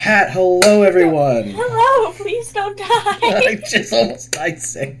Pat, hello everyone. Hello, please don't die. I just almost died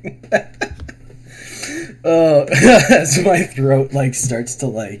saying that. Oh, as my throat starts to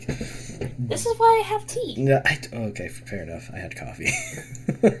This is why I have tea. Yeah, okay, fair enough. I had coffee.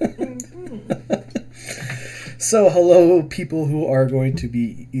 So, hello, people who are going to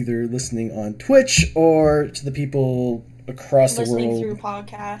be either listening on Twitch or to the people across the world. Listening through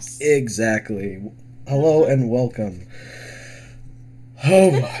podcasts. Exactly. Hello and welcome.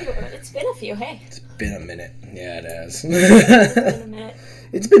 It's been a few, hey. It's been a minute. Yeah, it has. It's been a minute.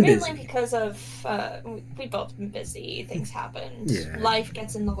 It's been Mainly busy. because of, we've both been busy, things happen, Yeah. life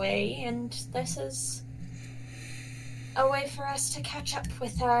gets in the way, and this is a way for us to catch up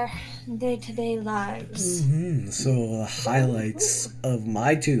with our day-to-day lives. So, the highlights of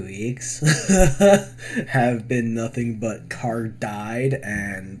my 2 weeks have been nothing but car died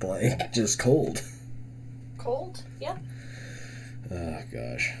and, just cold. Cold? Yeah. Oh,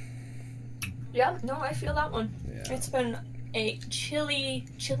 gosh. Yeah, no, I feel that one. Yeah. It's been a chilly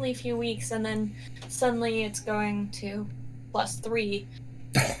few weeks, and then suddenly it's going to +3,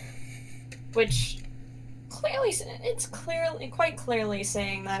 which quite clearly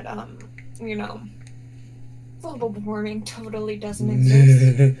saying that global warming totally doesn't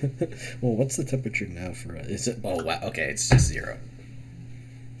exist. Well, what's the temperature now for us? Is it? Oh wow. Okay, it's just 0.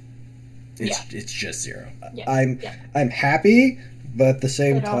 It's just 0. Yeah. I'm happy, but at the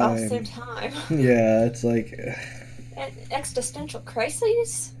same But at the same time, yeah, it's like. An existential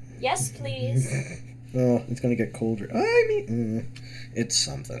crisis. Yes, please. Oh, it's gonna get colder. I mean, it's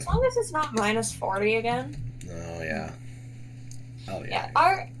something. As long as it's not -40 again. Oh yeah. Oh Yeah,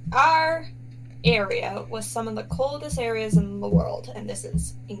 yeah. our area was some of the coldest areas in the world, and this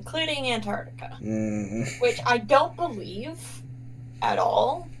is including Antarctica, which I don't believe at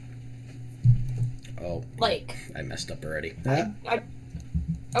all. Oh. Like, I messed up already.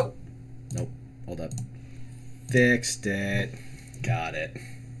 Oh. Nope. Hold up. Fixed it. Got it.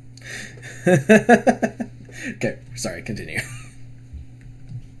 Okay, sorry, continue.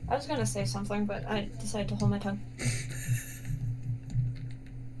 I was gonna say something, but I decided to hold my tongue.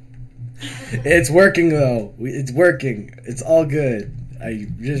 It's working though. It's working. It's all good. I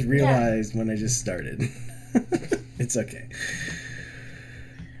just realized when I just started. It's okay.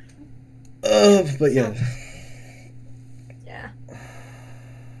 But yeah. Yeah.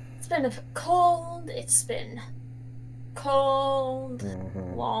 It's been cold. It's been cold.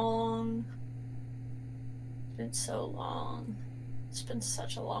 Long. It's been so long. It's been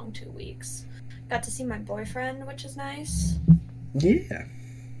such a long 2 weeks. Got to see my boyfriend, which is nice. Yeah.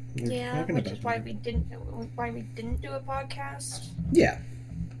 Yeah, which is why we didn't do a podcast. Yeah.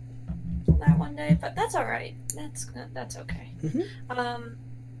 That one day, but that's all right. That's okay.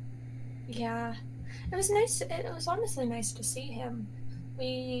 Yeah, it was nice. It was honestly nice to see him.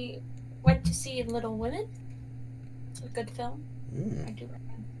 We went to see Little Women. It's a good film. I do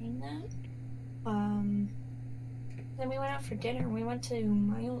recommend seeing that. Then we went out for dinner. We went to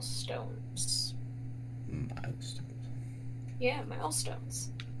Milestones. Milestones. Yeah,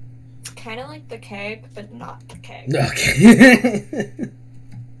 Milestones. It's kind of like the Keg, but not the Keg. Okay.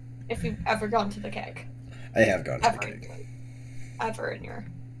 If you've ever gone to the Keg. I have gone to the Keg. Ever in your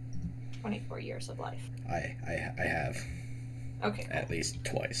 24 years of life. I have. Okay. Cool. At least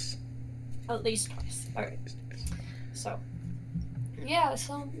twice. At least twice. Alright. So, yeah,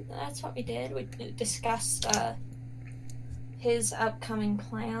 so that's what we did. We discussed his upcoming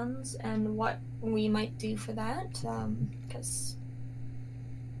plans and what we might do for that. Because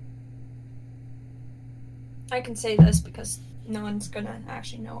I can say this because no one's gonna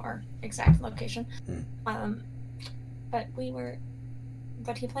actually know our exact location.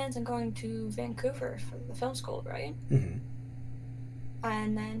 But he plans on going to Vancouver for the film school, right?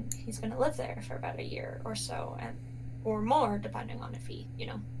 And then he's going to live there for about a year or so, or more, depending on if he,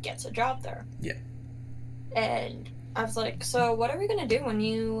 gets a job there. Yeah. And I was like, so what are we going to do when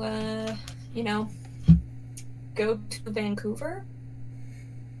you, go to Vancouver?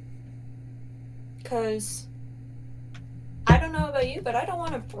 Because I don't know about you, but I don't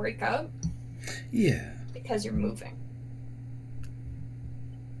want to break up. Yeah. Because you're moving.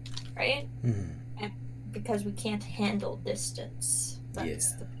 Right? And because we can't handle distance.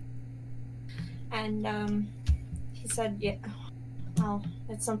 And he said, yeah, well,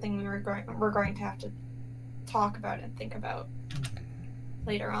 it's something we're going to have to talk about and think about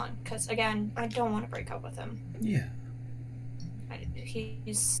later on. Because, again, I don't want to break up with him. Yeah.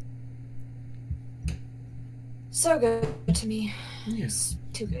 He's so good to me. Yeah. He's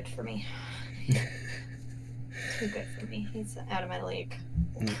too good for me. Too good for me. He's out of my league.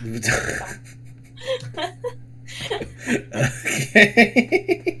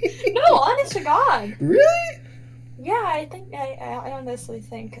 Okay. No, honest to God. Really? Yeah, I honestly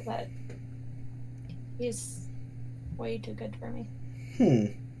think that he's way too good for me.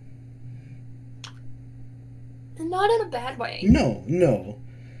 And not in a bad way. No.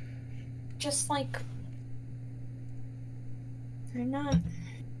 Just like they're not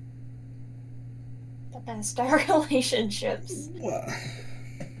the best at relationships. Well,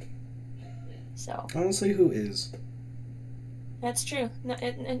 So honestly, who is? that's true. No,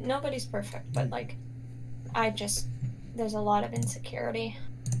 nobody's perfect, but like, there's a lot of insecurity.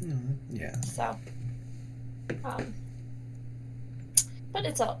 Yeah. So, but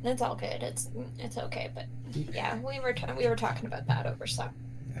it's all good. It's okay. But yeah, we were talking about that over some.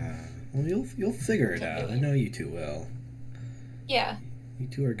 Well, you'll figure it out. I know you two will. Yeah. You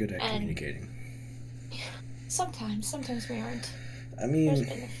two are good at communicating. Sometimes we aren't. I mean,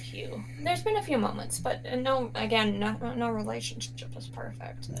 there's been a few moments, but no relationship is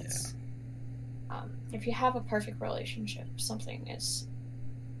perfect. It's, if you have a perfect relationship, something is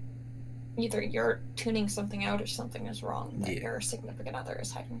either you're tuning something out or something is wrong that your significant other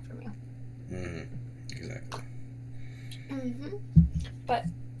is hiding from you. Exactly. But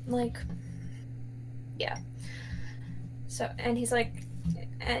like, yeah. So, and he's like,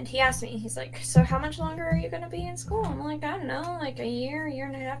 and he asked me, he's like, so how much longer are you going to be in school? I'm like, I don't know, like a year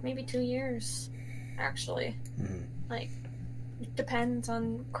and a half, maybe 2 years, actually. Like, it depends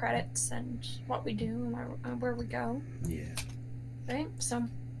on credits and what we do and where we go. Yeah. Right? So,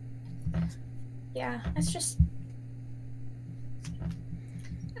 yeah, it's just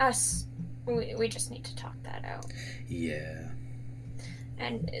us. We just need to talk that out. Yeah.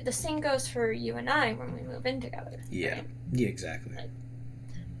 And the same goes for you and I when we move in together. Yeah. Right? Yeah, exactly. Like,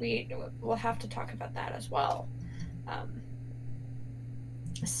 we'll have to talk about that as well.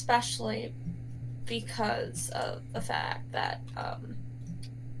 Especially because of the fact that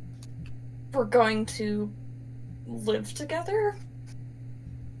we're going to live together.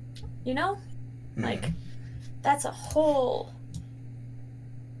 You know? Like, that's a whole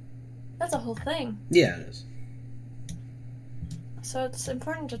thing. Yeah, it is. So it's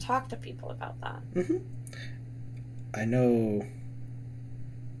important to talk to people about that. I know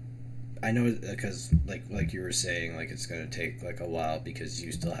because like you were saying, like it's going to take like a while because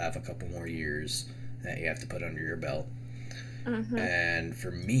you still have a couple more years that you have to put under your belt. And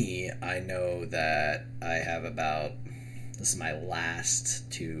for me, I know that I have this is my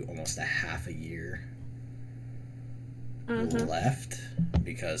last to almost a half a year left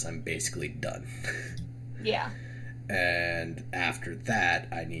because I'm basically done. Yeah. And after that,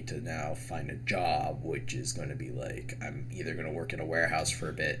 I need to now find a job, which is going to be like, I'm either going to work in a warehouse for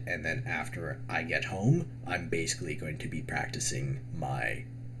a bit, and then after I get home, I'm basically going to be practicing my,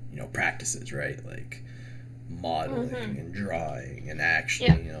 practices, right? Like modeling and drawing and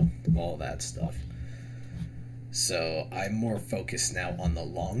actually, all that stuff. So I'm more focused now on the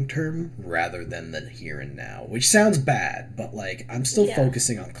long term rather than the here and now, which sounds bad, but like I'm still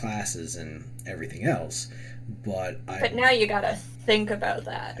focusing on classes and everything else. But now you gotta think about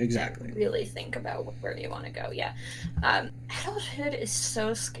that. Exactly. Really think about where you want to go. Yeah. Adulthood is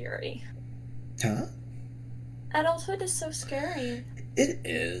so scary. Huh? Adulthood is so scary. It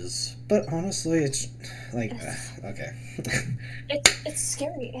is, but honestly, it's like okay. it's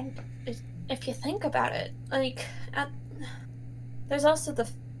scary, and if you think about it, like there's also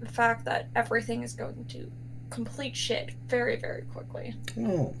the fact that everything is going to complete shit very, very quickly.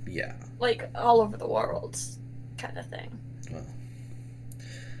 Oh yeah. Like all over the world, kind of thing. Well.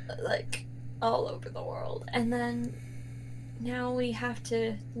 Like all over the world, and then now we have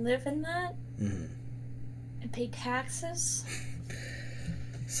to live in that and pay taxes.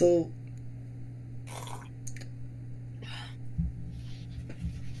 So,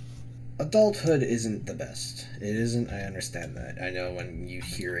 adulthood isn't the best. It isn't, I understand that. I know when you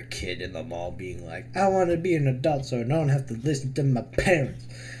hear a kid in the mall being like, I want to be an adult so I don't have to listen to my parents.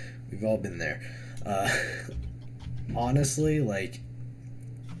 We've all been there. Honestly, like,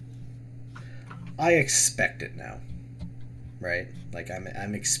 I expect it now. Right? Like,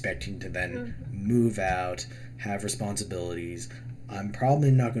 I'm expecting to then move out, have responsibilities. I'm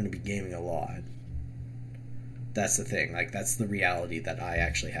probably not going to be gaming a lot. That's the thing. Like, that's the reality that I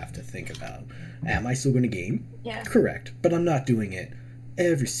actually have to think about. Am I still going to game? Yeah. Correct. But I'm not doing it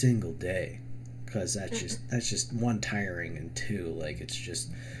every single day. Because that's just one, tiring, and two, like, it's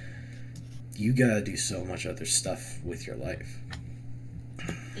just, you gotta do so much other stuff with your life.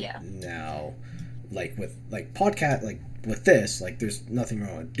 Yeah. Now, like, with, like, podcast, like, with this, like, there's nothing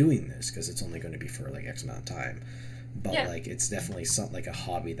wrong with doing this, because it's only going to be for, like, X amount of time. but Yeah. like it's definitely something like a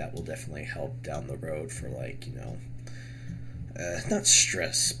hobby that will definitely help down the road for like, you know, not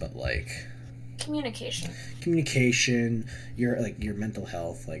stress, but like communication, your mental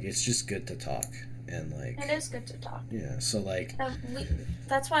health. Like it's just good to talk, and like it is good to talk. Yeah, so like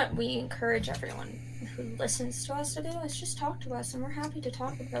that's what we encourage everyone who listens to us to do, is just talk to us, and we're happy to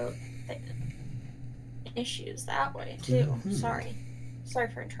talk about issues that way too. Mm-hmm. Sorry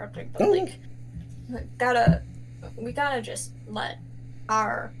for interrupting, but like we gotta just let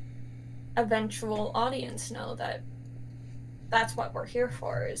our eventual audience know that that's what we're here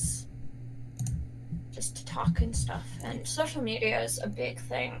for, is just to talk and stuff. And social media is a big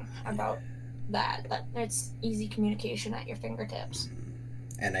thing about that it's easy communication at your fingertips.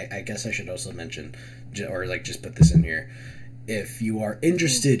 And I guess I should also mention, or like just put this in here, if you are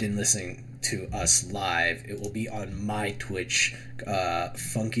interested in listening to us live, it will be on my Twitch,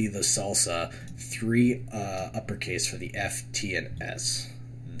 Funky the Salsa, 3 uppercase for the F, T, and S.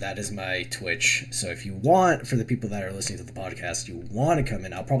 That is my Twitch. So if you want, for the people that are listening to the podcast, you want to come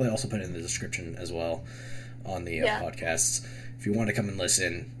in, I'll probably also put it in the description as well on the podcasts. If you want to come and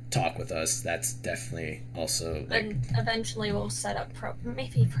listen, talk with us, that's definitely also like, and eventually we'll set up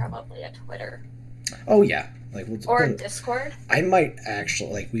probably a Twitter. Oh yeah, like or Discord. We might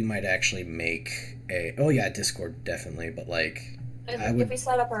actually make a Discord definitely, but like if we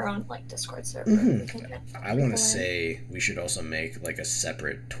set up our own like Discord server, we can get I want to say we should also make like a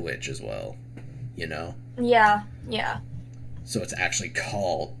separate Twitch as well, you know? Yeah. So it's actually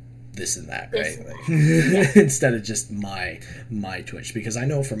called this and that, right? Like, instead of just my Twitch, because I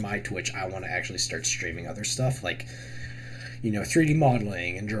know for my Twitch I want to actually start streaming other stuff, like, you know, 3D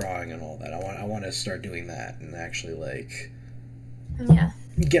modeling and drawing and all that. I want to start doing that and actually like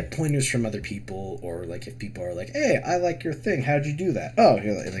get pointers from other people, or like if people are like, hey, I like your thing, how'd you do that? Oh,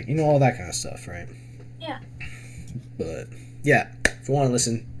 you're like, you know, all that kind of stuff, right? Yeah. But yeah, if you want to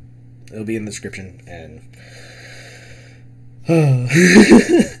listen, it'll be in the description. And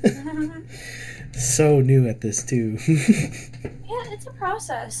so new at this too. Yeah, it's a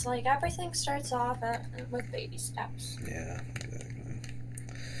process. Like everything starts off with baby steps. Yeah, exactly.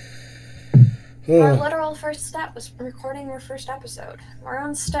 Our literal first step was recording our first episode. We're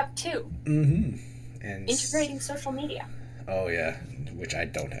on step 2. Mm-hmm. And integrating social media. Oh yeah, which I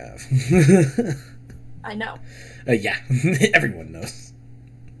don't have. I know. Yeah, everyone knows.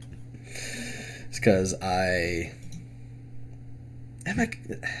 It's because am I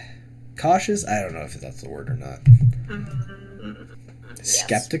cautious? I don't know if that's the word or not.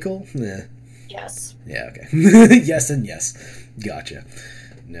 Skeptical? Yes. Yes. Yeah, okay. Yes and yes. Gotcha.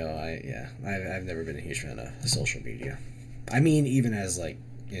 No, I've never been a huge fan of social media. I mean, even as a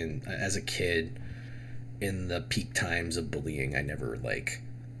kid, in the peak times of bullying, I never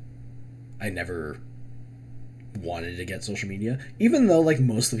wanted to get social media. Even though, like,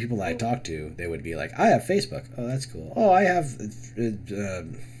 most of the people that I talked to, they would be like, I have Facebook. Oh, that's cool. Oh, I have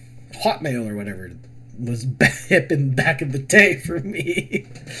Hotmail or whatever was hip back in the day for me.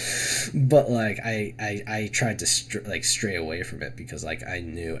 But like I tried to stray away from it, because like I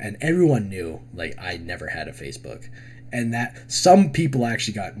knew, and everyone knew, like I never had a Facebook, and that some people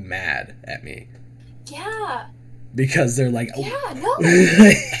actually got mad at me. Yeah. Because they're like, oh. Yeah, no.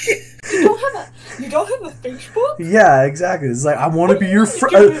 You don't have a Facebook? Yeah, exactly. It's like, I want to be your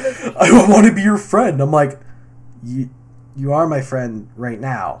friend. I want to be your friend. I'm like, you are my friend right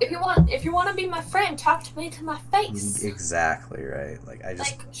now. If you want to be my friend, talk to me to my face. Exactly, right.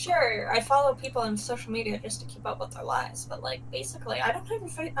 Like sure, I follow people on social media just to keep up with their lives, but like basically, I don't have a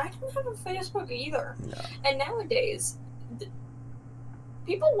Facebook either. No. And nowadays,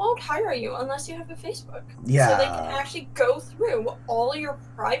 people won't hire you unless you have a Facebook. Yeah. So they can actually go through all your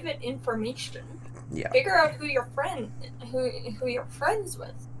private information. Yeah. Figure out who you're friends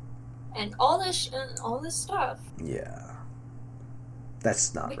with, and all this stuff. Yeah.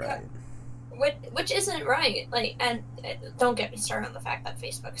 That's not right. Which isn't right. Like, and don't get me started on the fact that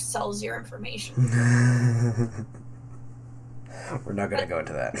Facebook sells your information. We're not going to go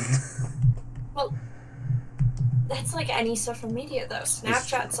into that. Well, that's like any social media, though.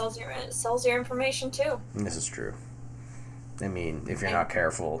 Snapchat sells your information too. This is true. I mean, if you're not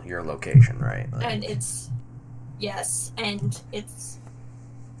careful, your location, right? Like, and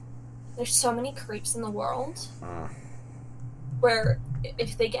there's so many creeps in the world where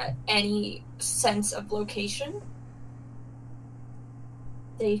if they get any sense of location,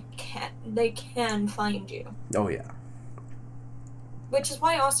 they can find you. Oh yeah. Which is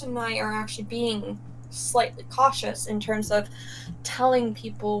why Austin and I are actually being slightly cautious in terms of telling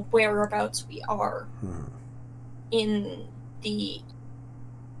people whereabouts we are in the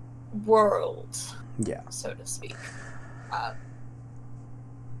world. Yeah. So to speak.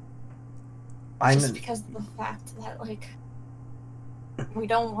 I'm just because of the fact that, like, we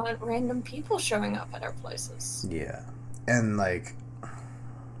don't want random people showing up at our places. Yeah. And, like,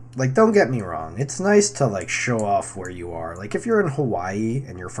 don't get me wrong. It's nice to, like, show off where you are. Like, if you're in Hawaii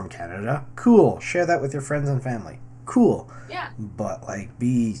and you're from Canada, cool. Share that with your friends and family. Cool. Yeah. But, like,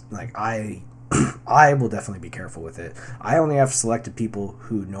 I will definitely be careful with it. I only have selected people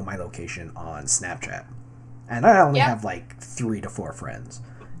who know my location on Snapchat. And I only have, like, 3 to 4 friends.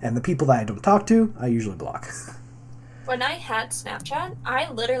 And the people that I don't talk to, I usually block. When I had Snapchat,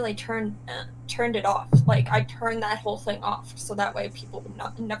 I literally turned it off. Like, I turned that whole thing off, so that way people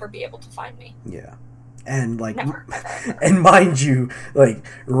would never be able to find me. Yeah. And, like, never. And mind you, like,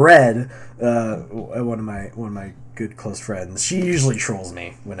 Red, one of my good close friends, she usually trolls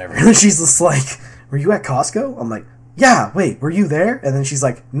me whenever. She's just like, were you at Costco? I'm like, yeah, wait, were you there? And then she's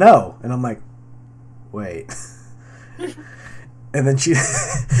like, no. And I'm like, wait. And then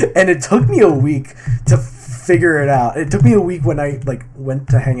and it took me a week to figure it out. It took me a week when I, like, went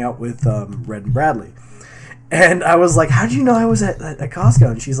to hang out with Red and Bradley. And I was like, how did you know I was at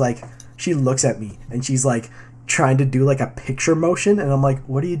Costco? And she's like, she looks at me and she's like trying to do like a picture motion. And I'm like,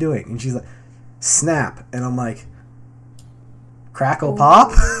 what are you doing? And she's like, snap. And I'm like, crackle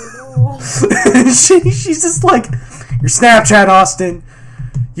pop? She's just like, your Snapchat, Austin.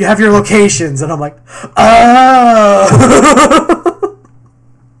 You have your locations. And I'm like, oh.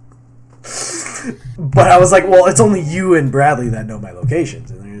 But I was like, well, it's only you and Bradley that know my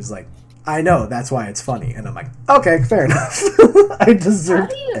locations. And they're just like, I know, that's why it's funny. And I'm like, okay, fair enough. I deserve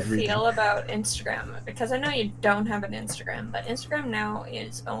everything. How do you feel about Instagram? Because I know you don't have an Instagram, but Instagram now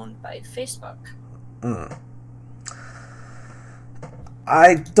is owned by Facebook.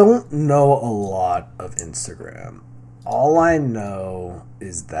 I don't know a lot of Instagram. All I know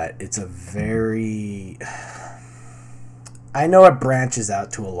is that it's a very... I know it branches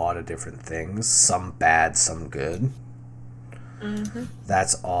out to a lot of different things. Some bad, some good. Mm-hmm.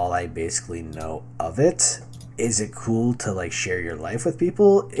 That's all I basically know of it. Is it cool to, like, share your life with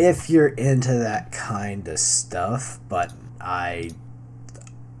people? If you're into that kind of stuff, but I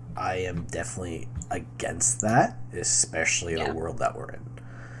am definitely against that, especially in the world that we're in.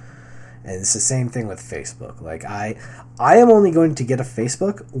 And it's the same thing with Facebook. Like, I am only going to get a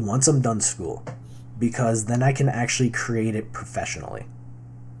Facebook once I'm done school, because then I can actually create it professionally.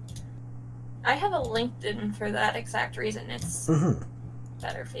 I have a LinkedIn for that exact reason. It's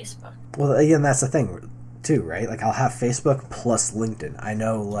better Facebook. Well, again, that's the thing, too, right? Like, I'll have Facebook plus LinkedIn. I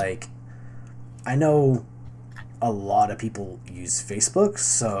know a lot of people use Facebook,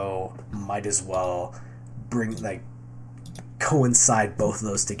 so might as well coincide both of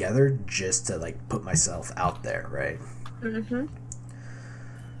those together just to, like, put myself out there, right? Mm-hmm.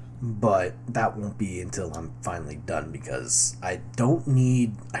 But that won't be until I'm finally done, because I don't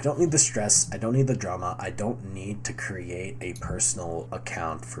need the stress, I don't need the drama, I don't need to create a personal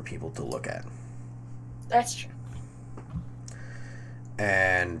account for people to look at. That's true.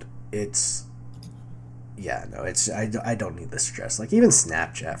 And I don't need the stress. Like, even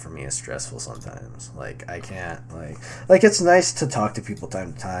Snapchat for me is stressful sometimes. Like, I can't, like it's nice to talk to people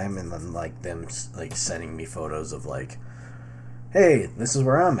time to time, and then, like, them, like, sending me photos of, like, hey, this is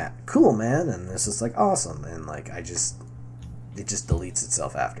where I'm at. Cool, man. And this is, like, awesome. And, like, it just deletes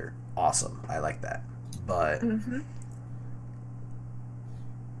itself after. Awesome. I like that. But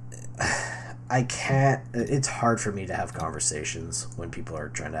I can't, it's hard for me to have conversations when people are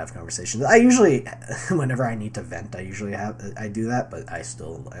trying to have conversations. I usually, whenever I need to vent, I do that, but I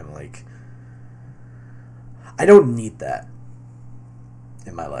still am like, I don't need that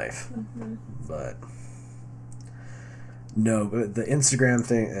in my life. But no, but the Instagram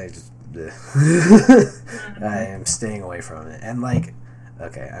thing, I am staying away from it. And, like,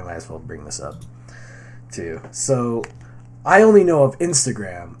 okay, I might as well bring this up too. So, I only know of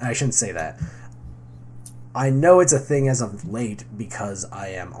Instagram. I shouldn't say that. I know it's a thing as of late because I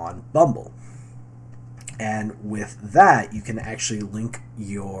am on Bumble. And with that, you can actually link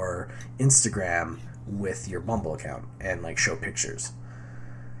your Instagram with your Bumble account and, like, show pictures.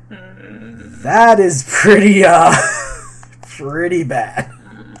 That is pretty bad.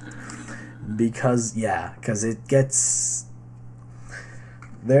 Because it gets...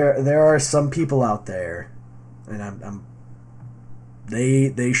 There are some people out there, and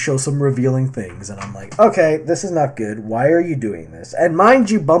they show some revealing things, and I'm like, okay, this is not good. Why are you doing this? And mind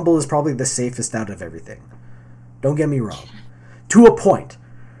you, Bumble is probably the safest out of everything. Don't get me wrong. To a point.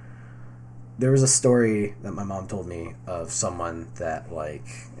 There was a story that my mom told me of someone that, like,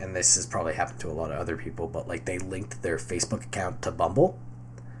 and this has probably happened to a lot of other people, but, like, they linked their Facebook account to Bumble.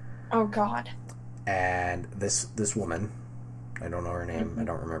 Oh, God. and this woman, I don't know her name, I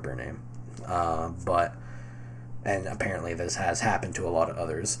don't remember her name, but, and apparently this has happened to a lot of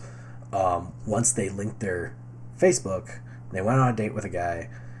others, once they linked their Facebook, they went on a date with a guy,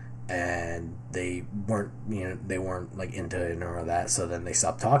 and they weren't like into it or that, so then they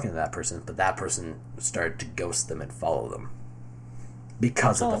stopped talking to that person, but that person started to ghost them and follow them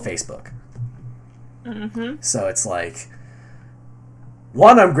because of the Facebook. Mm-hmm. So it's like,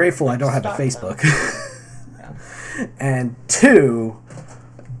 one, I'm grateful I don't have a Facebook. Yeah. And two,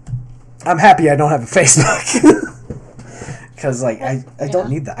 I'm happy I don't have a Facebook. Because, like, I don't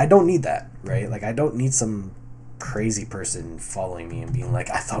need that. I don't need that, right? Like, I don't need some crazy person following me and being like,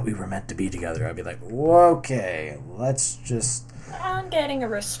 I thought we were meant to be together. I'd be like, okay, let's just... I'm getting a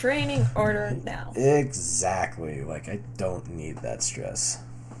restraining order now. Exactly. Like, I don't need that stress.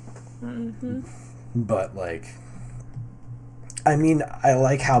 Mm-hmm. But, like... I mean, I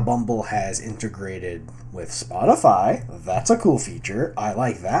like how Bumble has integrated with Spotify. That's a cool feature. I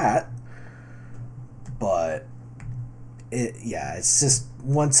like that. But... it's just,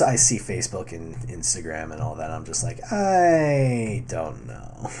 once I see Facebook and Instagram and all that, I'm just like, I don't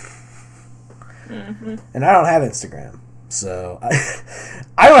know. Mm-hmm. And I don't have Instagram, so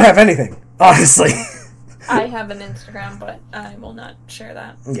I don't have anything, honestly. I have an Instagram, but I will not share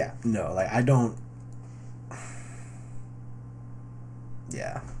that. Yeah, no, like, I don't...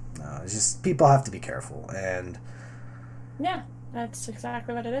 Yeah, no, it's just, people have to be careful, and... Yeah, that's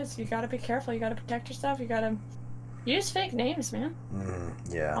exactly what it is. You gotta be careful, you gotta protect yourself, you gotta... Use fake names, man.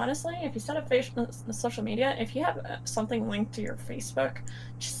 Yeah. Honestly, if you set up social media, if you have something linked to your Facebook,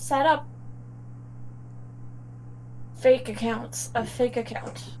 just set up fake accounts. A fake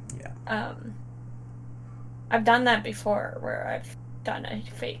account. Yeah. I've done that before, where I've done a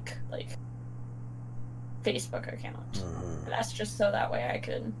fake, like, Facebook account. Mm-hmm. And that's just so that way I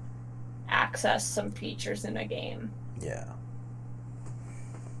could access some features in a game. Yeah.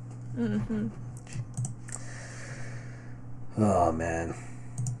 Mm-hmm. Oh, man.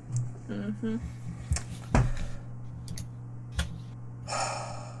 Mm-hmm.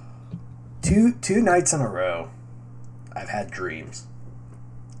 Two nights in a row, I've had dreams.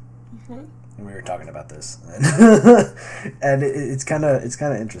 Mm-hmm. And we were talking about this. And it's kind of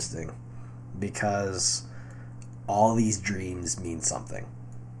interesting. Because all these dreams mean something.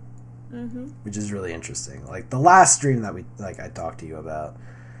 Mm-hmm. Which is really interesting. Like, the last dream that I talked to you about.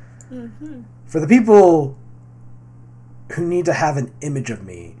 Mm-hmm. For the people who need to have an image of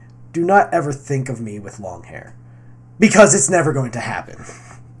me, do not ever think of me with long hair. Because it's never going to happen.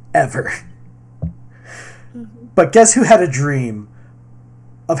 Ever. Mm-hmm. But guess who had a dream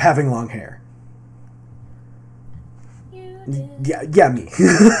of having long hair? You did. Yeah, me.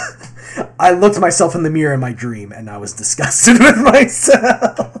 I looked myself in the mirror in my dream and I was disgusted with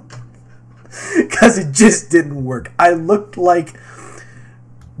myself. Because it just didn't work. I looked like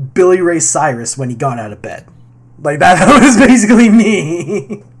Billy Ray Cyrus when he got out of bed. Like, that was basically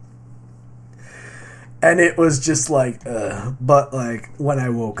me. And it was just like, but, like, when I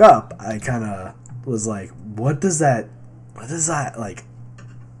woke up, I kind of was like, what does that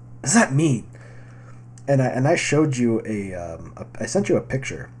mean? And I showed you I sent you a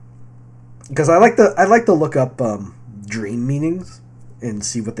picture. Because I like to look up dream meanings and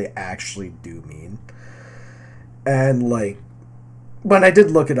see what they actually do mean. And, like, when I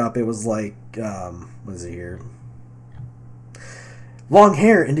did look it up, it was like, what is it here? Long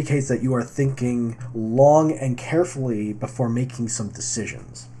hair indicates that you are thinking long and carefully before making some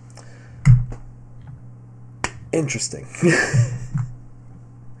decisions. Interesting.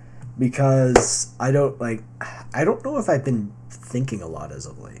 Because I don't know if I've been thinking a lot as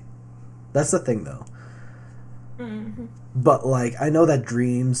of late. That's the thing, though. Mm-hmm. But, like, I know that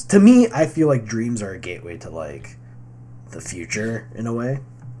dreams... To me, I feel like dreams are a gateway to, like, the future, in a way.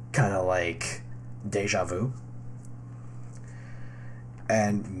 Kind of like deja vu.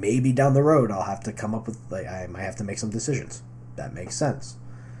 And maybe down the road, I'll have to come up with... Like, I might have to make some decisions. That makes sense.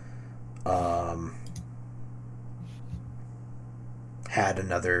 Had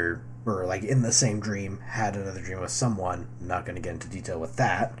another... Or, like, in the same dream, had another dream with someone. I'm not going to get into detail with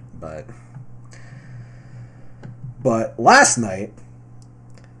that, but... But last night,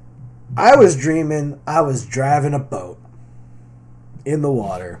 I was dreaming I was driving a boat in the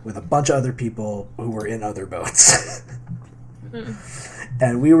water with a bunch of other people who were in other boats.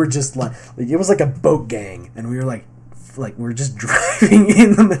 And we were just like it was like a boat gang, and we were like we were just driving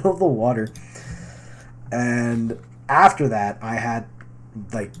in the middle of the water. And after that, I had,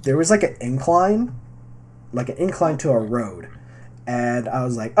 like, there was like an incline to a road, And I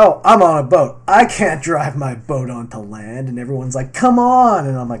was like, oh, I'm on a boat. I can't drive my boat onto land. And everyone's like, come on.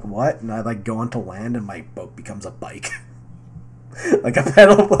 And I'm like, what? And I like go onto land and my boat becomes a bike. Like a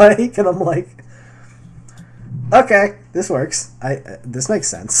pedal bike. And I'm like, okay, this works. This makes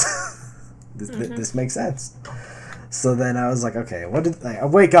sense. This makes sense. So then I was like, okay, I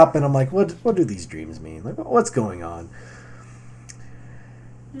wake up and I'm like, what do these dreams mean? Like, what's going on?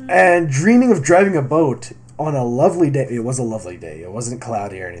 And dreaming of driving a boat on a lovely day. It was a lovely day. It wasn't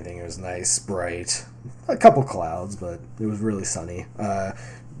cloudy or anything. It was nice, bright. A couple clouds, but it was really sunny.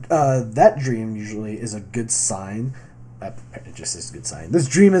 That dream usually is a good sign. It just is a good sign. This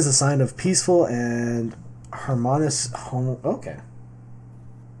dream is a sign of peaceful and harmonious home. Okay.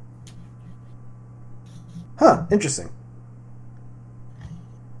 Huh, interesting.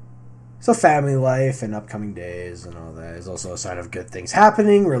 So family life and upcoming days and all that is also a sign of good things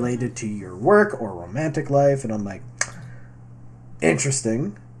happening related to your work or romantic life. And I'm like,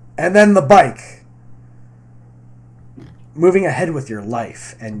 interesting. And then the bike. Moving ahead with your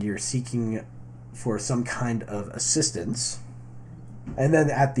life and you're seeking for some kind of assistance. And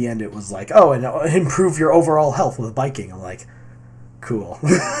then at the end it was like, oh, and improve your overall health with biking. I'm like, cool.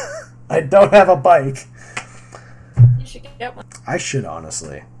 I don't have a bike. You should get one. I should,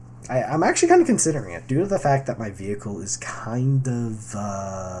 honestly. I'm actually kind of considering it due to the fact that my vehicle is kind of,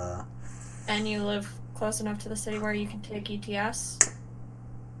 And you live close enough to the city where you can take ETS?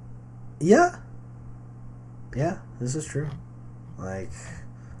 Yeah. Yeah, this is true. Like...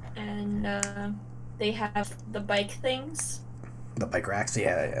 And, they have the bike things. The bike racks?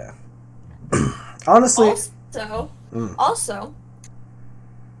 Yeah. Honestly... Also,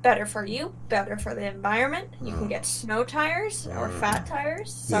 better for you, better for the environment. You can get snow tires or fat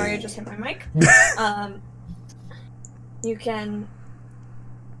tires. Sorry, I just hit my mic. You can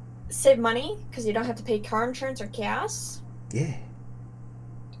save money because you don't have to pay car insurance or gas. Yeah.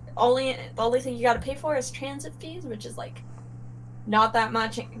 The only thing you got to pay for is transit fees, which is like not that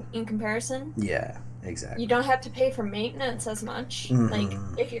much in comparison. Yeah, exactly. You don't have to pay for maintenance as much. Like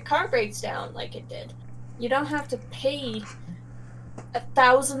if your car breaks down, like it did, you don't have to pay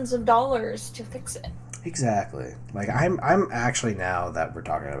thousands of dollars to fix it. Like I'm actually, now that we're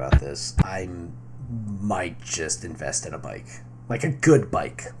talking about this, I might just invest in a bike, like a good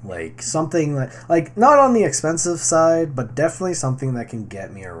bike, like something like not on the expensive side, but definitely something that can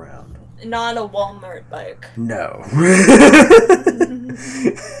get me around. Not a Walmart bike. No.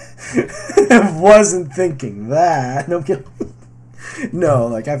 I wasn't thinking that. No kidding. No,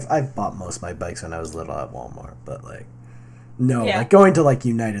 like I've bought most of my bikes when I was little at Walmart, but like. No, like going to like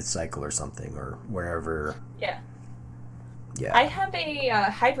United Cycle or something or wherever. Yeah. Yeah. I have a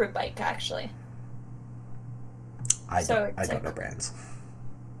hybrid bike actually. I don't know brands.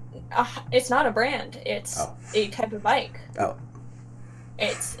 It's not a brand. It's a type of bike. Oh.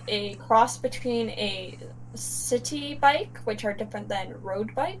 It's a cross between a city bike, which are different than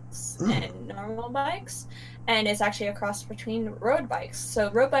road bikes and normal bikes, and it's actually a cross between road bikes. So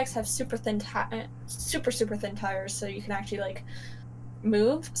road bikes have super thin tires, so you can actually like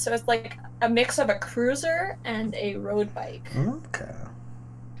move. So it's like a mix of a cruiser and a road bike. Okay.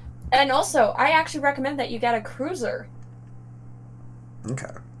 And also, I actually recommend that you get a cruiser.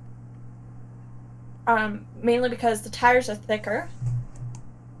 Okay. Mainly because the tires are thicker.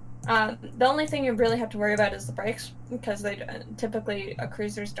 The only thing you really have to worry about is the brakes, because they typically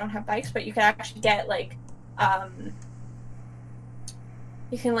cruisers don't have bikes, but you can actually get like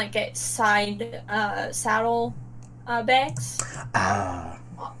you can like get side saddle bags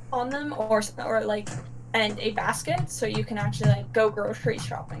on them, or like and a basket, so you can actually like go grocery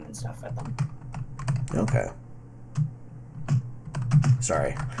shopping and stuff with them. Okay.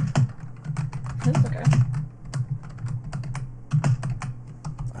 Sorry. That's okay.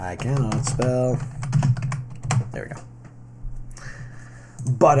 I cannot spell. There we go.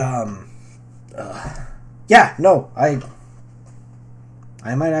 But yeah, no, I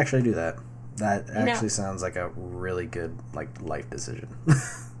might actually do that. That actually sounds like a really good like life decision.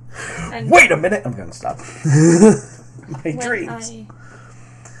 Wait a minute, I'm gonna stop. My dreams.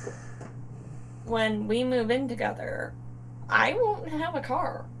 When we move in together, I won't have a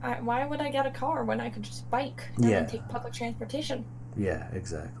car. Why would I get a car when I could just bike and take public transportation? Yeah,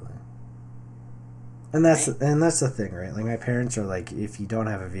 exactly. And that's the thing, right? Like my parents are like, if you don't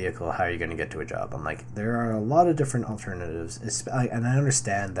have a vehicle, how are you going to get to a job? I'm like, there are a lot of different alternatives, and I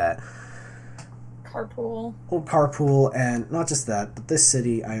understand that. Carpool. Well, carpool, and not just that, but this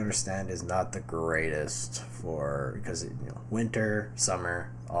city, I understand, is not the greatest because winter,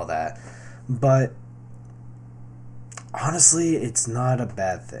 summer, all that. But honestly, it's not a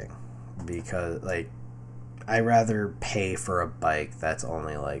bad thing because like I rather pay for a bike that's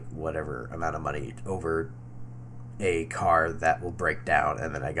only like whatever amount of money over a car that will break down,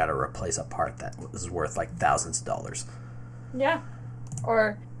 and then I gotta replace a part that is worth like thousands of dollars. Yeah.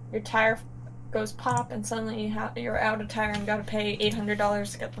 Or your tire goes pop and suddenly you're out of tire and gotta pay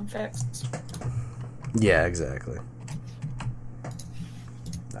 $800 to get them fixed. Yeah, exactly.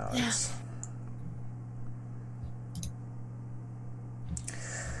 No, Yeah.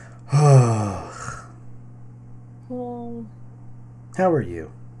 Well, How are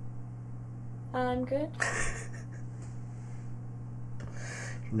you? I'm good.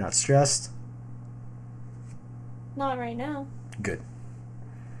 You're not stressed? Not right now. Good.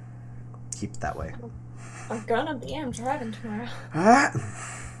 Keep it that way. I'm gonna be. I'm driving tomorrow. Ah!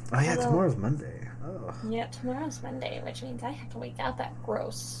 Oh yeah, Hello. tomorrow's Monday. Oh. Yeah, tomorrow's Monday, which means I have to wake up at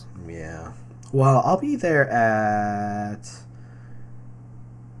gross. Yeah. Well, I'll be there at...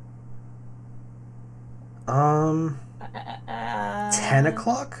 10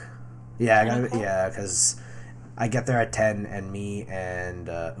 o'clock? Yeah, 10 o'clock? yeah, because I get there at 10, and me and...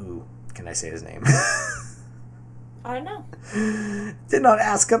 can I say his name? I don't know. Did not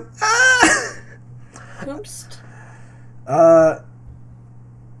ask him. Ah! Hoopst?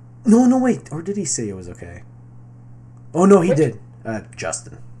 No, wait. Or did he say it was okay? Oh, no, he Which- did.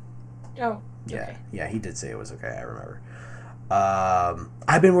 Justin. Oh, Yeah, okay. yeah, he did say it was okay. I remember.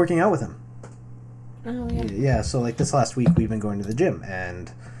 I've been working out with him. Oh, yeah. Yeah, so like this last week we've been going to the gym,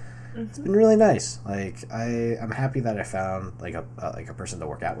 and it's Mhm. been really nice. Like I'm happy that I found like a person to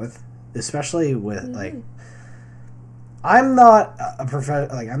work out with, especially with like I'm not a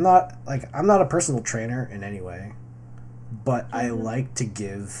I'm not a personal trainer in any way, but I like to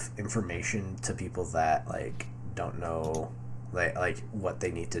give information to people that like don't know like what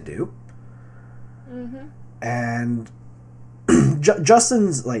they need to do. Mm-hmm. And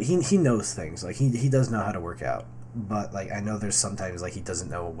Justin's like he knows things, like he does know how to work out, but like I know there's sometimes like he doesn't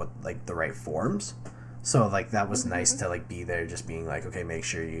know what like the right forms, so like that was nice to like be there, just being like, okay, make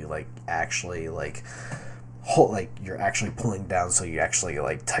sure you like actually like hold, like you're actually pulling down, so you actually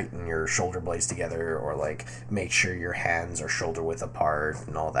like tighten your shoulder blades together, or like make sure your hands are shoulder width apart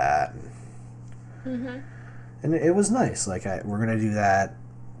and all that. And it was nice. Like we're gonna do that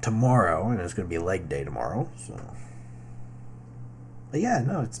tomorrow, and it's gonna be leg day tomorrow, so. But yeah,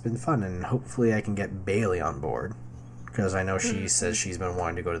 no, it's been fun, and hopefully I can get Bailey on board, because I know she says she's been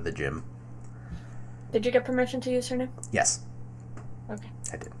wanting to go to the gym. Did you get permission to use her name? Yes, Okay.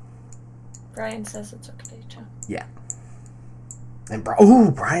 I did. Brian says it's okay too. Yeah. And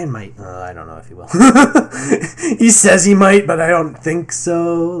Brian might. I don't know if he will. He says he might, but I don't think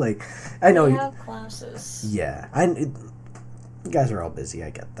so. Like, I know. We have classes. Yeah, you guys are all busy. I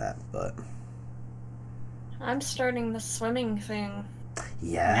get that, but I'm starting the swimming thing.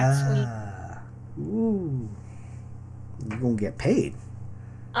 yeah. Ooh, you're gonna get paid.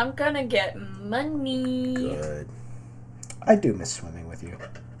 I'm gonna get money. Good. I do miss swimming with you.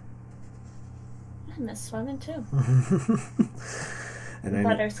 I miss swimming too. And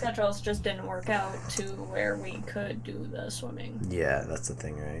But our schedules just didn't work out to where we could do the swimming. yeah, that's the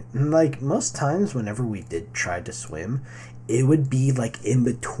thing, right? And like most times, whenever we did try to swim, it would be like in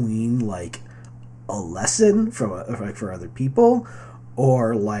between like a lesson from like for other people,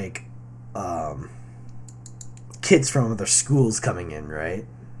 or like kids from other schools coming in, right?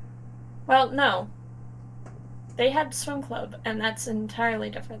 Well, no. They had swim club, and that's an entirely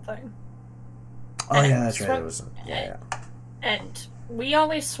different thing. Oh And yeah, that's right. swim- It was yeah. And we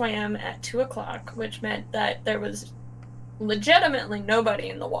always swam at 2 o'clock, which meant that there was legitimately nobody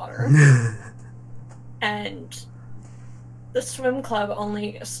in the water. And the swim club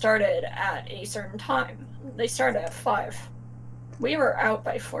only started at a certain time. They started at 5. We were out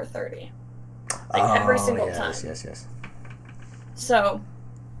by 4:30. Like, every single time. Yes. So,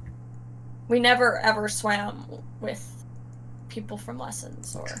 we never ever swam with people from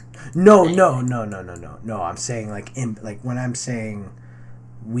lessons or... No. I'm saying when I'm saying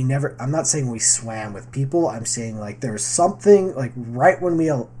I'm not saying we swam with people. I'm saying like there's something like right when we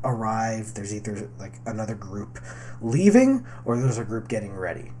arrive, there's either like another group leaving or there's a group getting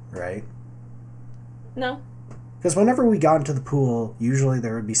ready, right? No. Because whenever we got into the pool, usually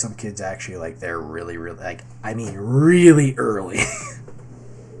there would be some kids actually like they're really like really early.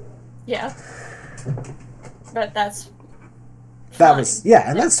 Yeah. But that's That fine. was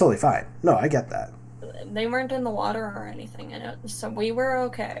and that's totally fine. No, I get that. They weren't in the water or anything, so we were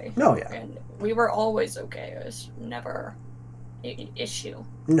okay. No, yeah. And we were always okay. It was never an issue.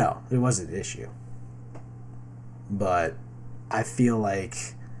 No, it wasn't an issue. But I feel like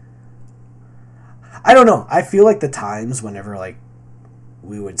I don't know. I feel like the times whenever like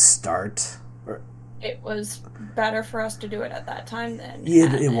we would start, or it was better for us to do it at that time than It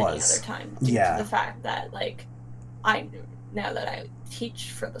at any was. other time. Due Yeah. to the fact that, like, now that I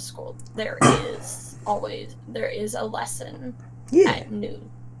teach for the school, there is a lesson Yeah. at noon.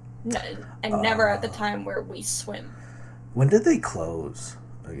 No, and never at the time where we swim. When did they close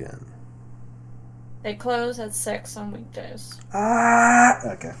again? They close at 6 on weekdays.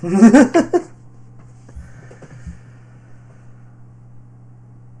 Okay.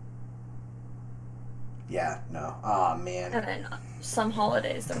 Yeah, no. Oh, man. And then some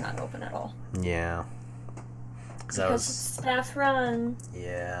holidays they're not open at all. Yeah. Because it's staff run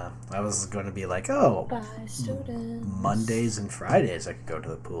Yeah. I was going to be like, oh, by students. Mondays and Fridays I could go to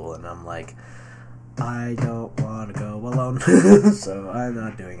the pool, and I'm like, I don't want to go alone, so I'm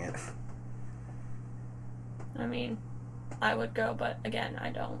not doing it. I mean, I would go, but again, I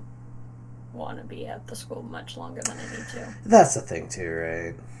don't want to be at the school much longer than I need to. That's the thing too,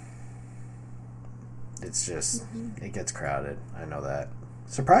 right? It's just, it gets crowded. I know that.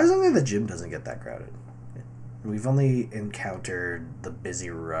 Surprisingly, the gym doesn't get that crowded. We've only encountered the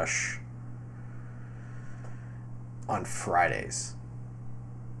busy rush on Fridays.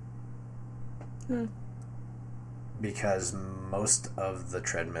 Because most of the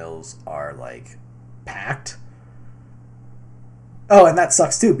treadmills are, like, packed. Oh, and that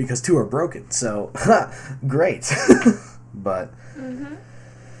sucks too, because 2 are broken. So, great. But,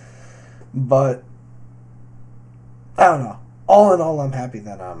 I don't know. All in all, I'm happy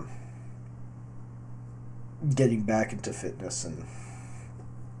that I'm getting back into fitness and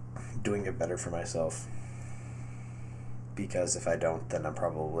doing it better for myself. Because if I don't, then I'm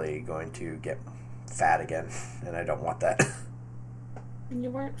probably going to get fat again, and I don't want that. You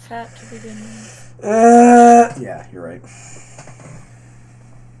weren't fat to begin with. Yeah, you're right.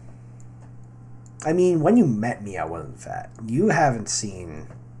 I mean, when you met me, I wasn't fat. You haven't seen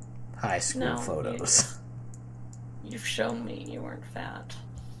high school photos. You've shown me you weren't fat.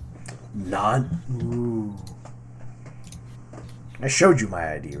 Not. Ooh. I showed you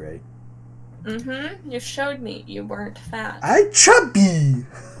my ID, right? You showed me you weren't fat. I chubby.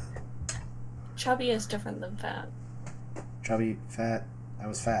 Chubby is different than fat. Chubby, fat. I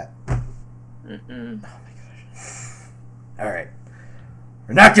was fat. Oh my gosh. Alright.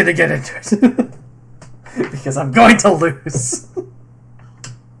 We're not gonna get into it. Because I'm going to lose.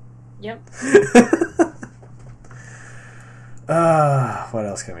 Yep. What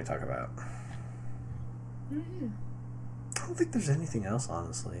else can we talk about? I don't think there's anything else,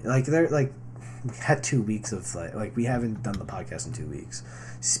 honestly. Like, we had 2 weeks of, like, we haven't done the podcast in 2 weeks.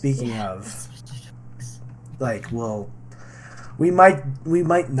 Speaking of, like, well, we might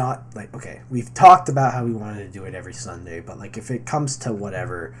not, like, okay, we've talked about how we wanted to do it every Sunday, but, like, if it comes to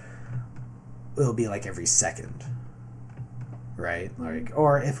whatever, it'll be, like, every second, right? Like,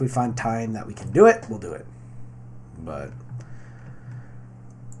 or if we find time that we can do it, we'll do it. But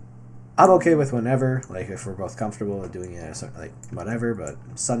I'm okay with whenever, like, if we're both comfortable with doing it, like, whatever, but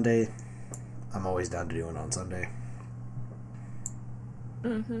Sunday, I'm always down to do it on Sunday.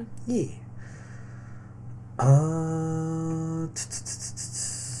 Yeah.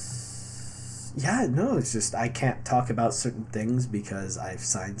 Yeah, no, it's just I can't talk about certain things because I've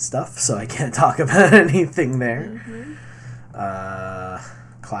signed stuff, so I can't talk about anything there.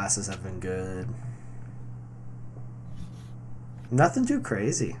 Classes have been good. Nothing too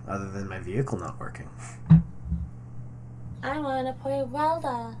crazy, other than my vehicle not working. I wanna play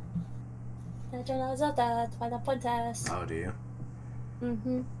Zelda. Legend of Zelda, Twilight Princess. Oh, do you?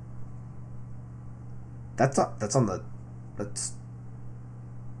 Mm-hmm. It's on the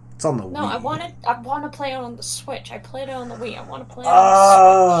No, Wii. I wanna play it on the Switch. I played it on the Wii. I wanna play it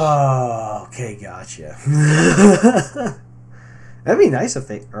Oh, on okay, gotcha. That'd be nice if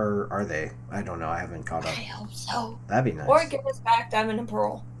they, or are they? I don't know. I haven't caught the up. Switch. I hope so. That'd be nice. Or give us back Diamond and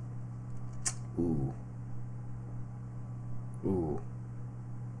Pearl. Ooh. Ooh.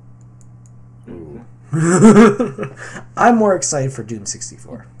 Ooh. I'm more excited for Doom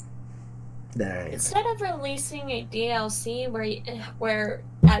 64. There. Instead of releasing a DLC where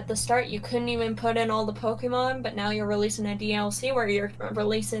at the start you couldn't even put in all the Pokemon, but now you're releasing a DLC where you're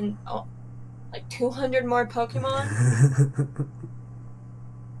releasing like 200 more Pokemon.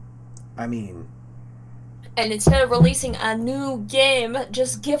 I mean, and instead of releasing a new game,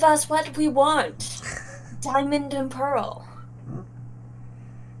 just give us what we want. Diamond and Pearl.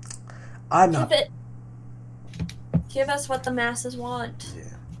 I'm not. Give us what the masses want. Yeah.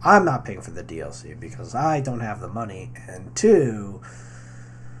 I'm not paying for the DLC because I don't have the money, and 2,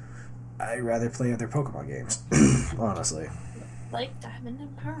 I'd rather play other Pokemon games, honestly. Like Diamond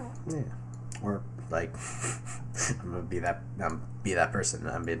and Pearl. Yeah. Or like I'm gonna be that person.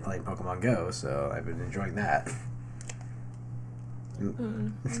 I've been playing Pokemon Go, so I've been enjoying that.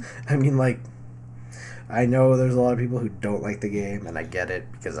 I mean, like, I know there's a lot of people who don't like the game, and I get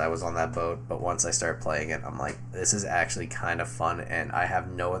it because I was on that boat, but once I start playing it, I'm like, this is actually kind of fun, and I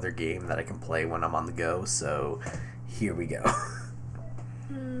have no other game that I can play when I'm on the go, so here we go.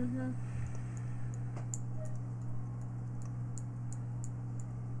 Mm-hmm.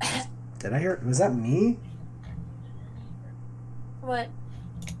 Did I hear? Was that me? What?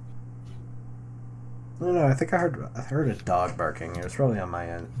 No, I think I heard a dog barking. It was probably on my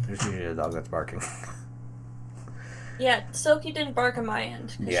end. There's usually a dog that's barking. Yeah, Silky didn't bark on my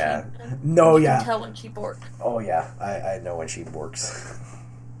end. Yeah. You Yeah. can tell when she barked. Oh, yeah. I know when she barks.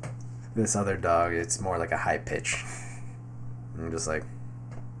 This other dog, it's more like a high pitch. I'm just like,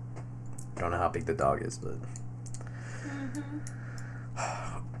 don't know how big the dog is, but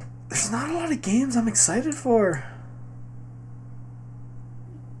there's not a lot of games I'm excited for.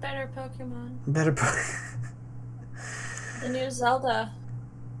 Better Pokemon. The new Zelda.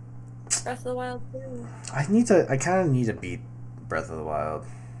 Breath of the Wild 2. I kind of need to beat Breath of the Wild.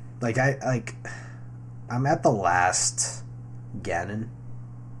 Like, I'm at the last Ganon.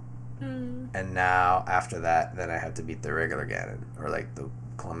 And now, after that, then I have to beat the regular Ganon. Or, like, the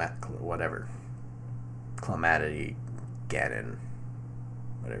Clematity Ganon.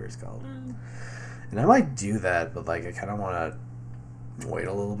 Whatever it's called. And I might do that, but, like, I kind of want to wait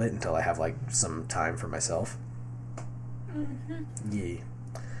a little bit until I have, like, some time for myself. Yeah.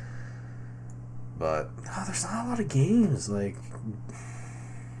 But, there's not a lot of games, like...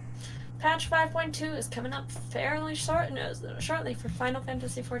 Patch 5.2 is coming up fairly shortly for Final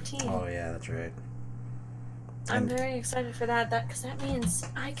Fantasy XIV. Oh, yeah, that's right. I'm very excited for that, because that means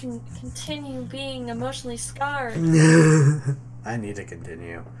I can continue being emotionally scarred. I need to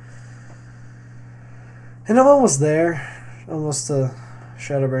continue. And I'm almost there. Almost to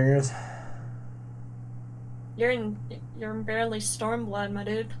Shadowbringers. You're barely Stormblood, my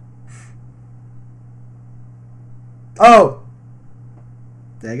dude. Oh!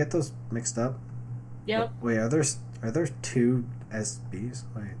 Did I get those mixed up? Yep. Wait, are there two SBs?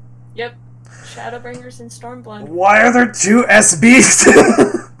 Wait. Yep. Shadowbringers and Stormblood. Why are there two SBs?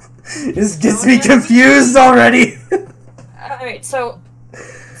 This gets me confused already. Alright, so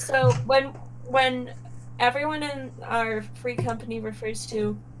when everyone in our free company refers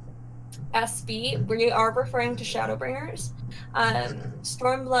to SB, we are referring to Shadowbringers.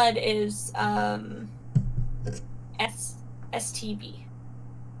 Stormblood is STB,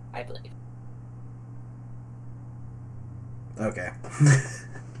 I believe. Okay.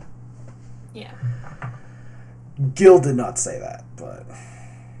 Yeah. Gil did not say that, but...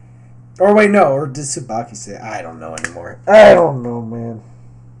 Or wait, no, or did Tsubaki say it? I don't know anymore. I don't know, man.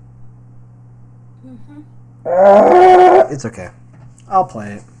 It's okay. I'll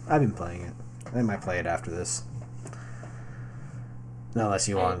play it. I've been playing it. I might play it after this. Unless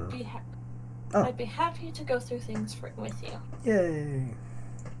you want... I'd be happy to go through things with you. Yay!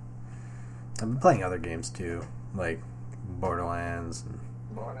 I've been playing other games too, like Borderlands.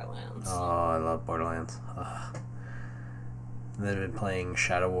 Borderlands. Oh, I love Borderlands. Ugh. And then I've been playing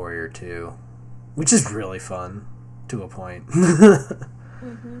Shadow Warrior 2, which is really fun to a point.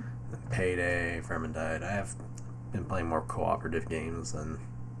 Payday, Vermintide. I have been playing more cooperative games than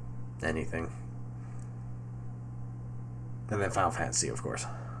anything. And then Final Fantasy, of course.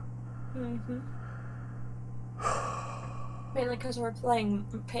 Mainly because we're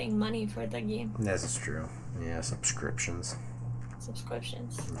paying money for the game. This is true. Yeah, subscriptions.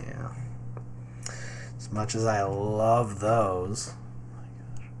 Yeah. As much as I love those.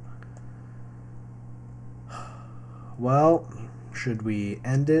 Well, should we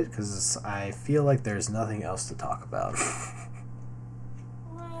end it? Because I feel like there's nothing else to talk about.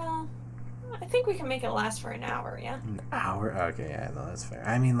 Well, I think we can make it last for an hour, yeah? An hour? Okay, yeah, no, that's fair.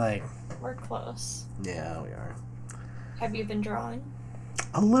 I mean, like... We're close. Yeah, we are. Have you been drawing?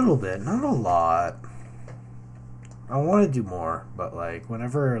 A little bit, not a lot. I want to do more, but, like,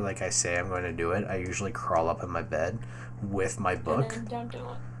 whenever, like, I say I'm going to do it, I usually crawl up in my bed with my book. And then don't do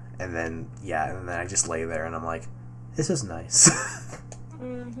it. And then, yeah, and then I just lay there and I'm like, this is nice.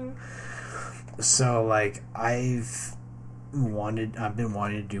 So, like, I've been wanting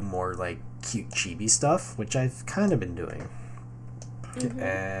to do more, like, cute chibi stuff, which I've kind of been doing.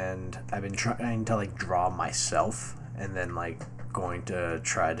 And I've been trying to, like, draw myself and then, like, going to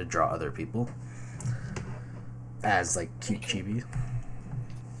try to draw other people as, like, cute chibi.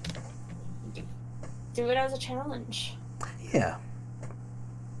 Do it as a challenge. Yeah.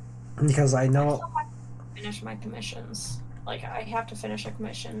 Because I know... I still have to finish my commissions. Like, I have to finish a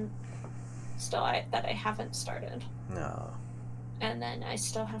commission that I haven't started. No. And then I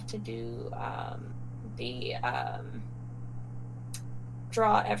still have to do the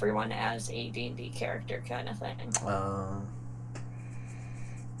draw everyone as a D&D character kind of thing.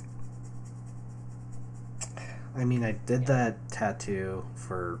 I mean, I did that tattoo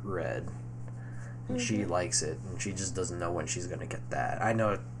for Red, and she likes it, and she just doesn't know when she's going to get that. I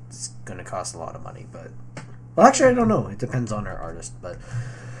know it's going to cost a lot of money, but... Well, actually, I don't know. It depends on her artist, but...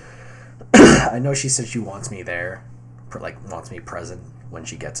 I know she said she wants me there, wants me present when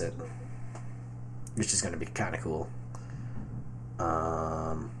she gets it, which is going to be kind of cool.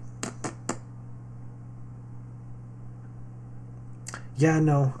 Yeah,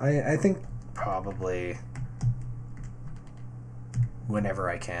 no, I think probably whenever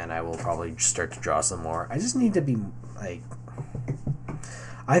I can, I will probably start to draw some more. I just need to be, like...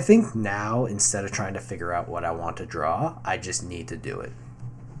 I think now, instead of trying to figure out what I want to draw, I just need to do it.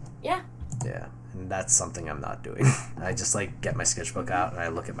 Yeah. Yeah, and that's something I'm not doing. I just, like, get my sketchbook out, and I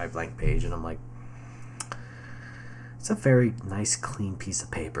look at my blank page, and I'm like, it's a very nice, clean piece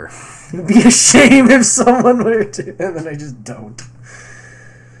of paper. It would be a shame if someone were to, and then I just don't.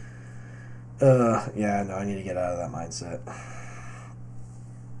 Yeah, no, I need to get out of that mindset.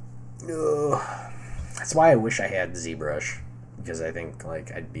 That's why I wish I had ZBrush, because I think,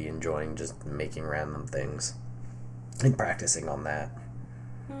 like, I'd be enjoying just making random things and practicing on that.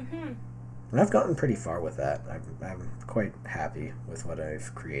 Mm-hmm. And I've gotten pretty far with that. I'm quite happy with what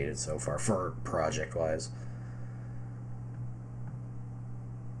I've created so far, for project-wise.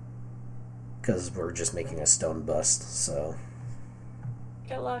 Because we're just making a stone bust, so...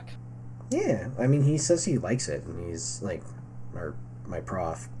 Good luck. Yeah, I mean, he says he likes it, and he's, like, my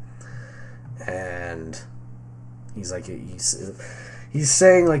prof. And he's like, he's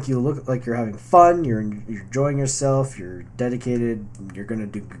saying, like, you look like you're having fun, you're enjoying yourself, you're dedicated, you're gonna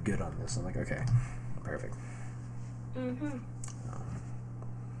do good on this. I'm like, okay, perfect. Mm-hmm.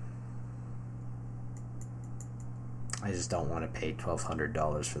 I just don't want to pay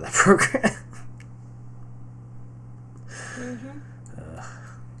 $1,200 for that program. Mm-hmm.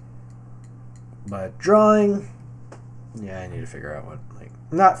 But drawing, yeah, I need to figure out what, like,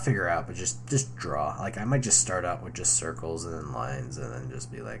 not figure out, but just draw. Like, I might just start out with just circles and then lines, and then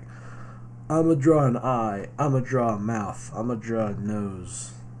just be like, I'm gonna draw an eye, I'm gonna draw a mouth, I'm gonna draw a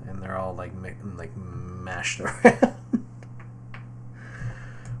nose, and they're all like mashed around.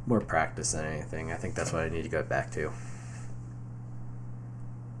 More practice than anything. I think that's what I need to go back to.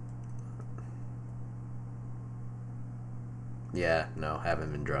 Yeah, no,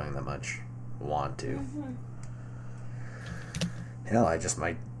 haven't been drawing that much. Want to. Mm-hmm. Hell, I just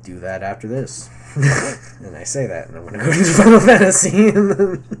might do that after this. And I say that, and I'm going to go into Final Fantasy. And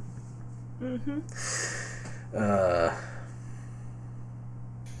then...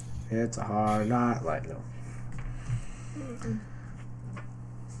 It's a hard night. Like, no. Mm-mm.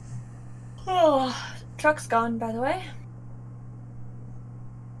 Oh, truck's gone, by the way.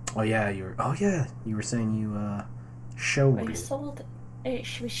 Oh yeah, you were saying you showed We it. sold it.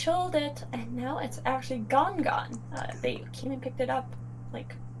 We sold it, and now it's actually gone. They came and picked it up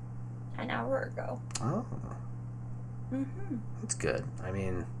like an hour ago. Oh, Mm-hmm. that's good. I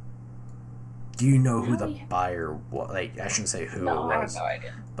mean, do you know who Now the buyer was? Like, I shouldn't say who No, it I was, have no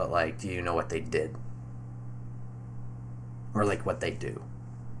idea. but like, do you know what they did, or like what they do?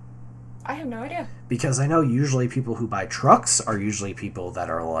 I have no idea. Because I know usually people who buy trucks are usually people that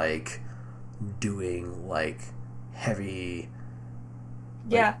are like doing like heavy,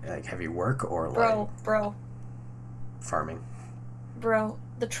 Yeah, like heavy work or bro, like farming. bro.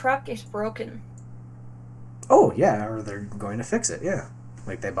 The truck is broken. Oh yeah, or they're going to fix it. Yeah,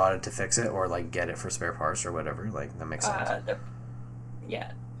 like they bought it to fix it, or like get it for spare parts or whatever. Like that makes sense.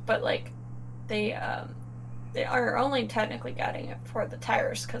 Yeah, but like they are only technically getting it for the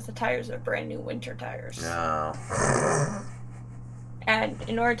tires because the tires are brand new winter tires. No. And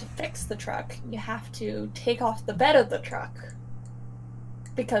in order to fix the truck, you have to take off the bed of the truck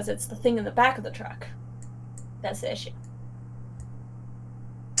because it's the thing in the back of the truck. That's the issue.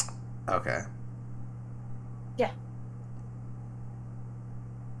 Okay. Yeah.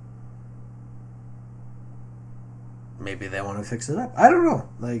 Maybe they want to fix it up. I don't know.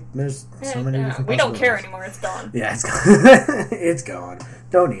 Like, there's so many different we don't care possibilities. anymore. It's gone. Yeah, it's gone. It's gone.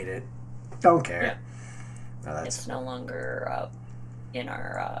 Don't eat it. Don't care. Yeah. No, that's... It's no longer in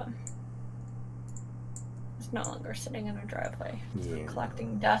our. It's no longer sitting in our driveway, Yeah.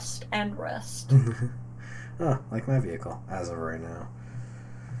 collecting dust and rust. Oh, like my vehicle, as of right now.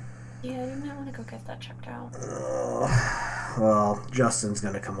 Yeah, you might want to go get that checked out. Well, Justin's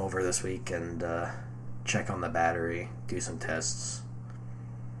going to come over this week and check on the battery, do some tests.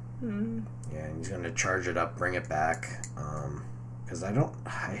 Yeah, and he's going to charge it up, bring it back. Because I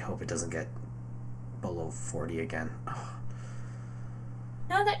hope it doesn't get below 40 again. Ugh.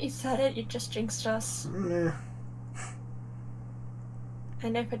 Now that you said it, you just jinxed us. Meh.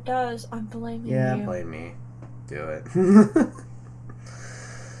 And if it does, I'm blaming you. Yeah, blame me. Do it.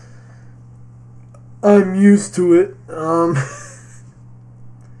 I'm used to it.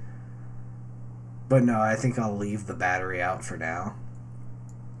 But no, I think I'll leave the battery out for now.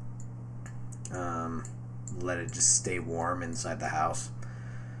 Let it just stay warm inside the house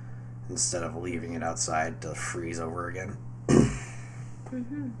instead of leaving it outside to freeze over again.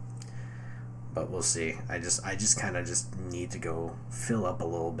 But we'll see. I just kind of just need to go fill up a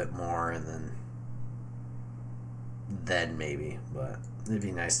little bit more, and then maybe. But it'd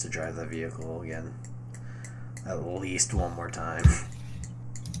be nice to drive the vehicle again at least one more time.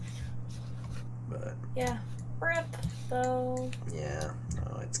 But yeah, rip though. Yeah,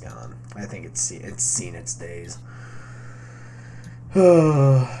 no, it's gone. I think it's seen its days.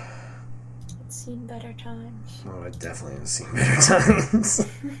 It's seen better times. Oh, it definitely has seen better times.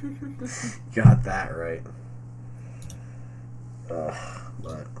 Got that right. But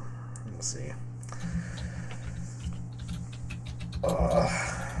we'll see.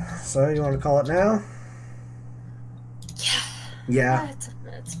 So you want to call it now? Yeah.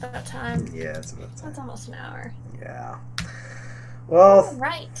 It's about time. Yeah, it's about time. It's almost an hour. Yeah. Well,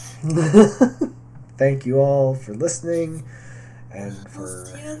 right. Thank you all for listening and for. We'll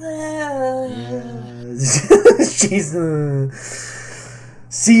see you there. She's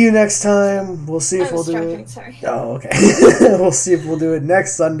see you next time. We'll see if we'll do it. Sorry. Oh, okay. We'll see if we'll do it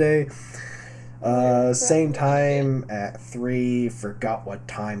next Sunday. Same time at 3. Forgot what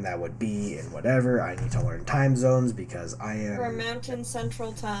time that would be and whatever. I need to learn time zones because I am For Mountain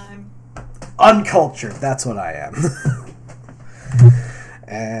Central Time. Uncultured. That's what I am.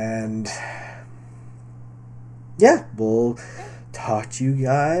 And yeah, we'll talk to you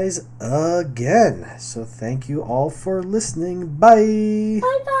guys again. So thank you all for listening. Bye.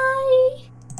 Bye-bye.